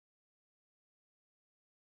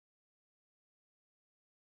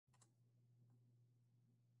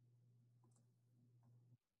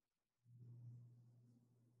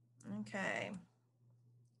Okay.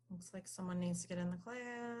 Looks like someone needs to get in the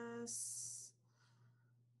class.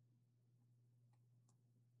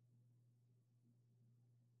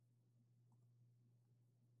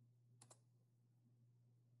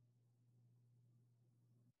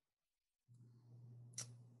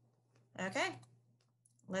 Okay,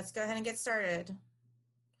 let's go ahead and get started.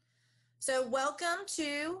 So welcome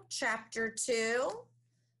to chapter 2.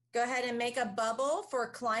 Go ahead and make a bubble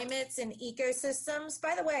for climates and ecosystems.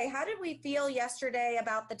 By the way, how did we feel yesterday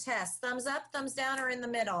about the test? Thumbs up, thumbs down, or in the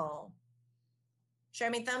middle?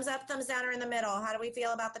 Show me thumbs up, thumbs down, or in the middle. How do we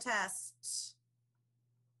feel about the test?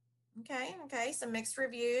 Okay, some mixed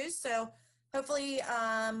reviews. So hopefully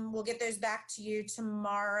we'll get those back to you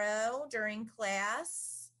tomorrow during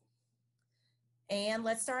class. And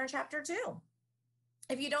let's start on chapter 2.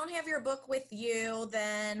 If you don't have your book with you,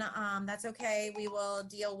 then that's okay. We will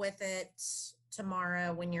deal with it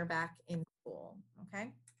tomorrow when you're back in school,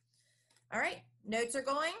 okay? All right, notes are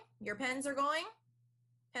going, your pens are going,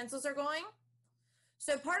 pencils are going.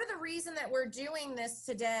 So part of the reason that we're doing this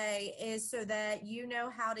today is so that you know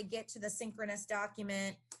how to get to the synchronous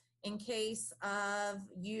document in case of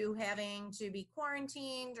you having to be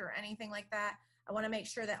quarantined or anything like that. I want to make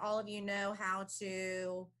sure that all of you know how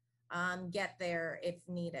to get there if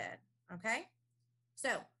needed, okay? So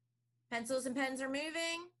pencils and pens are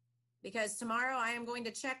moving because tomorrow I am going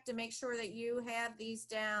to check to make sure that you have these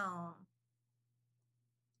down.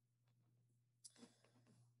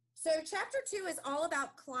 So chapter 2 is all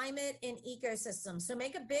about climate and ecosystems. So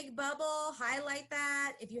make a big bubble, highlight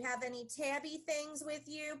that. If you have any tabby things with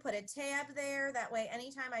you, put a tab there. That way,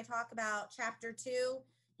 anytime I talk about chapter 2,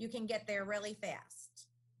 you can get there really fast.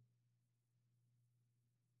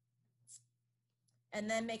 And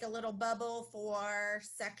then make a little bubble for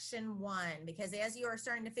section 1, because as you are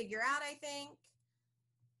starting to figure out, I think,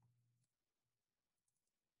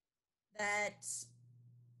 that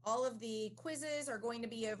all of the quizzes are going to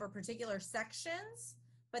be over particular sections,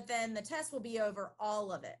 but then the test will be over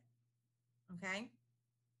all of it, okay?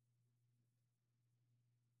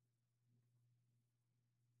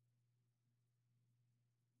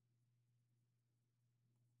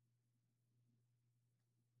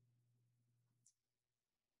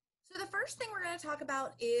 So the first thing we're going to talk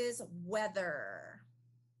about is weather.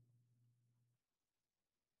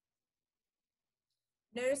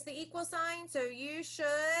 Notice the equal sign, so you should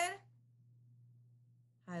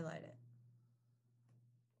highlight it.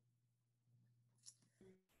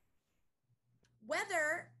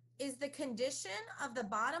 Weather is the condition of the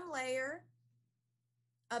bottom layer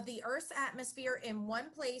of the Earth's atmosphere in one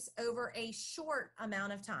place over a short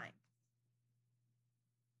amount of time.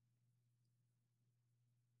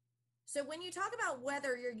 So when you talk about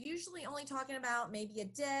weather, you're usually only talking about maybe a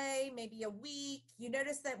day, maybe a week. You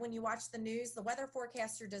notice that when you watch the news, the weather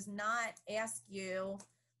forecaster does not ask you,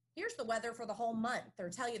 here's the weather for the whole month, or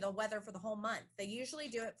tell you the weather for the whole month. They usually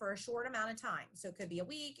do it for a short amount of time. So it could be a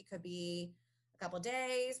week, it could be a couple of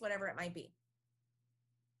days, whatever it might be.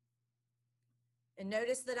 And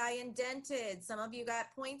notice that I indented. Some of you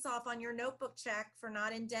got points off on your notebook check for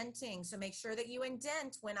not indenting. So make sure that you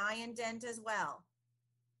indent when I indent as well.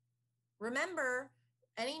 Remember,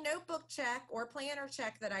 any notebook check or planner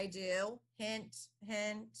check that I do, hint,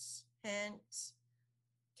 hint, hint,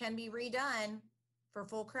 can be redone for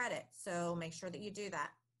full credit. So make sure that you do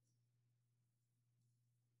that.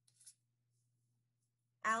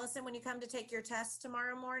 Allison, when you come to take your test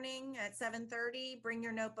tomorrow morning at 7:30, bring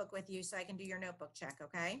your notebook with you so I can do your notebook check,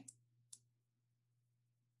 okay?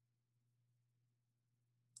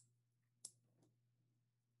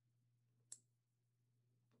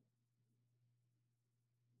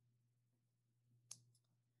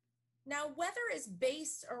 Now, weather is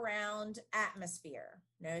based around atmosphere.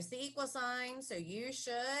 Notice the equal sign, so you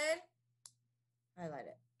should highlight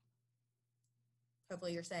it.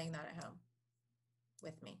 Hopefully you're saying that at home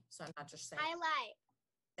with me, so I'm not just saying. Highlight.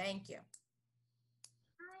 Thank you.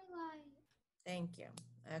 Highlight. Thank you.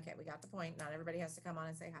 Okay, we got the point. Not everybody has to come on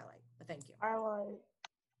and say highlight, but thank you. Highlight.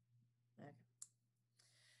 Okay.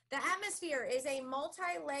 The atmosphere is a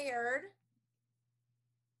multi-layered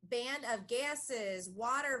band of gases,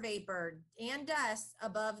 water vapor, and dust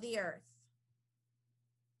above the earth.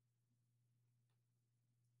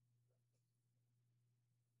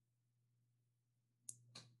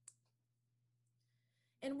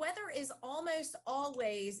 And weather is almost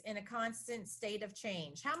always in a constant state of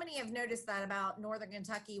change. How many have noticed that about Northern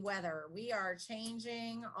Kentucky weather? We are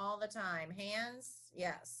changing all the time. Hands?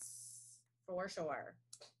 Yes, for sure.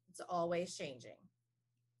 It's always changing.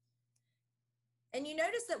 And you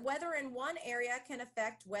notice that weather in one area can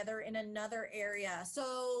affect weather in another area.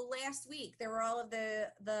 So last week, there were all of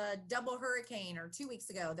the double hurricane, or 2 weeks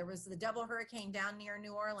ago, there was the double hurricane down near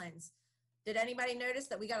New Orleans. Did anybody notice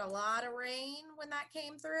that we got a lot of rain when that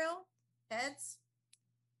came through? Heads?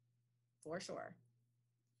 For sure.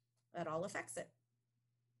 That all affects it.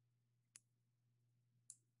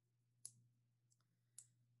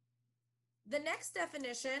 The next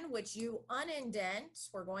definition, which you unindent,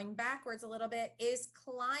 we're going backwards a little bit, is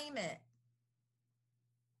climate.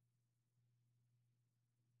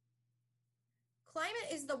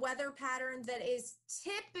 Climate is the weather pattern that is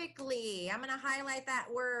typically, I'm going to highlight that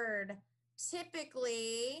word,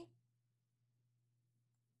 typically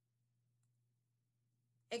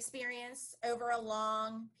experienced over a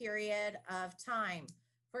long period of time.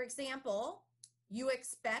 For example, you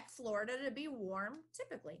expect Florida to be warm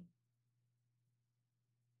typically.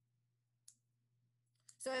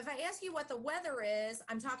 So if I ask you what the weather is,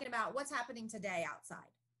 I'm talking about what's happening today outside.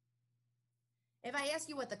 If I ask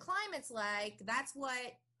you what the climate's like, that's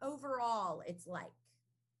what overall it's like.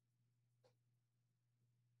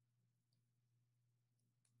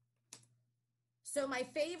 So my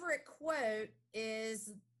favorite quote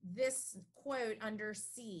is this quote under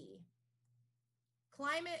C.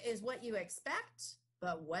 Climate is what you expect,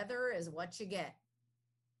 but weather is what you get.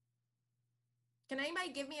 Can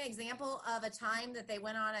anybody give me an example of a time that they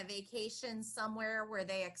went on a vacation somewhere where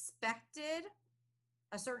they expected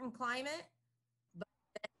a certain climate, but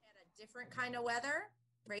then had a different kind of weather?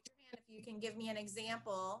 Raise your hand if you can give me an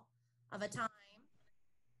example of a time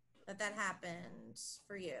that happened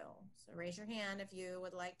for you. So raise your hand if you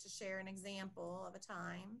would like to share an example of a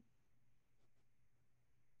time.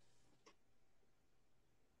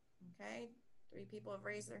 Okay, 3 people have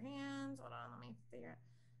raised their hands. Hold on, let me figure out.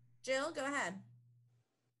 Jill, go ahead.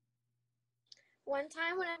 One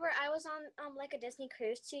time, whenever I was on like a Disney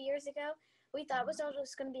cruise 2 years ago, we thought it was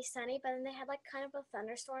just going to be sunny, but then they had like kind of a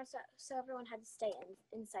thunderstorm, so everyone had to stay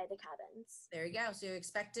inside the cabins. There you go. So you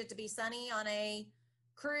expect it to be sunny on a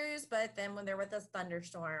cruise, but then when they're with a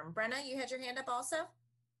thunderstorm. Brenna, you had your hand up also?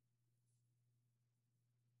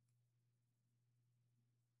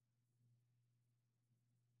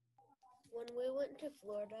 When we went to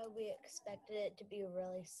Florida, we expected it to be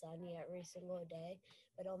really sunny every single day,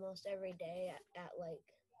 but almost every day at like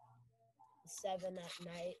 7 at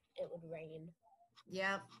night, it would rain.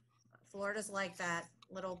 Yep. Florida's like that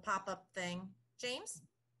little pop-up thing. James,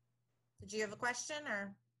 did you have a question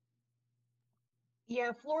or?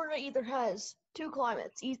 Yeah, Florida either has 2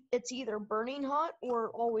 climates. It's either burning hot or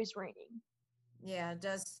always raining. Yeah, it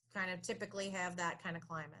does kind of typically have that kind of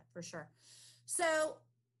climate for sure. So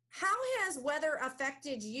how has weather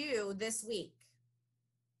affected you this week?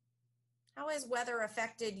 How has weather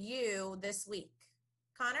affected you this week?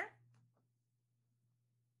 Connor?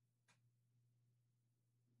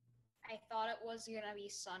 I thought it was going to be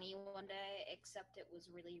sunny one day, except it was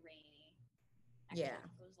really rainy. Yeah.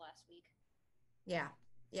 It was last week. Yeah.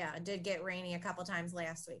 Yeah, it did get rainy a couple times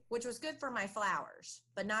last week, which was good for my flowers,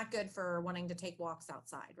 but not good for wanting to take walks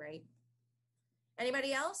outside, right?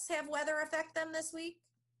 Anybody else have weather affect them this week?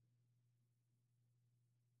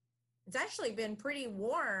 It's actually been pretty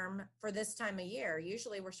warm for this time of year.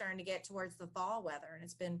 Usually we're starting to get towards the fall weather, and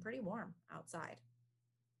it's been pretty warm outside.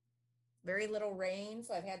 Very little rain,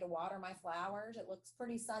 so I've had to water my flowers. It looks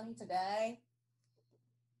pretty sunny today.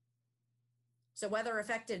 So weather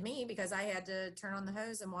affected me because I had to turn on the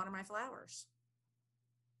hose and water my flowers.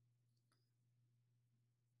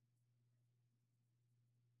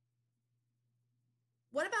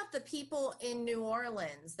 What about the people in New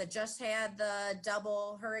Orleans that just had the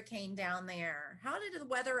double hurricane down there? How did the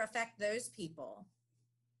weather affect those people?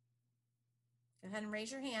 Go ahead and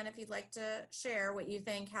raise your hand if you'd like to share what you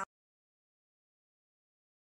think, how